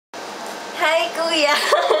Hi, Kuya!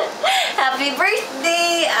 Happy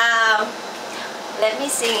birthday! Let me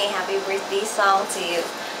sing a happy birthday song to you.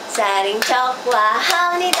 사린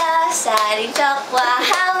축하합니다. 사린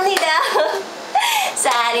축하합니다.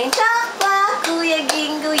 사린 축하 Kuya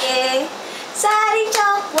Ginguye. 사린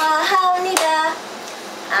축하합니다.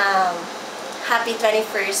 Happy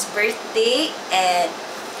 21st birthday, and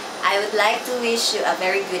I would like to wish you a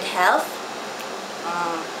very good health,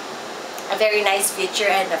 a very nice future,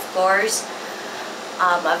 and of course,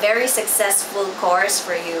 a very successful course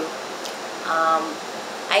for you.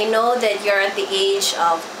 I know that you're at the age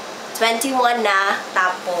of 21 na,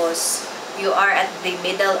 tapos you are at the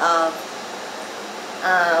middle of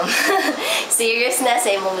seriousness sa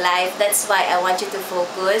imong life. That's why I want you to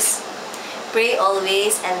focus, pray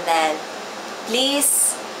always, and then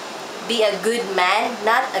please be a good man,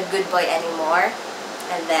 not a good boy anymore.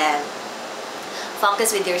 And then focus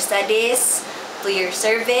with your studies, to your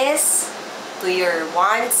service, to your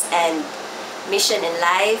wants and mission in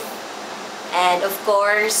life. And of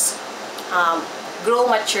course, grow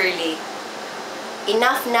maturely.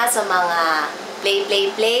 Enough na sa mga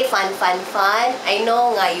play, fun. I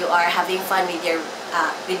know nga you are having fun with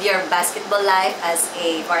your basketball life as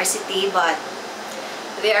a varsity, but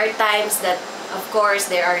there are times that, of course,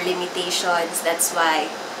 there are limitations. That's why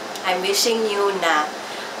I'm wishing you na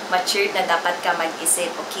matured na dapat ka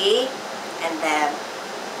mag-isip, okay? And then,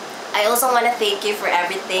 I also want to thank you for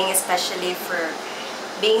everything, especially for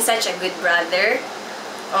being such a good brother.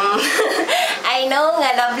 I know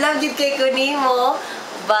nga, love yun kay Kunimo,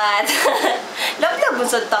 but love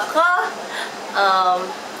busod ta ka.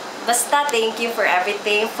 Basta, thank you for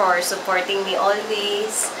everything, for supporting me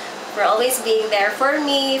always, for always being there for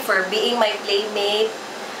me, for being my playmate,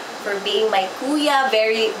 for being my kuya,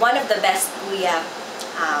 one of the best kuya.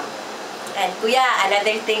 And kuya,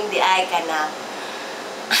 another thing di ay ka na.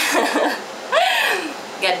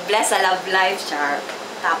 God bless a love life, char.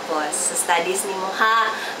 Tapos, sa studies ni mo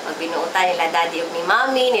ha, pag binuutan nila daddy ug ni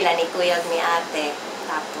mommy, nila ni kuya ug ni ate.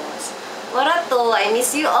 Tapos, wala to, I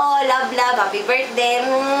miss you all, love, happy birthday,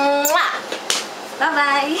 mwah!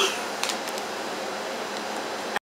 Bye-bye!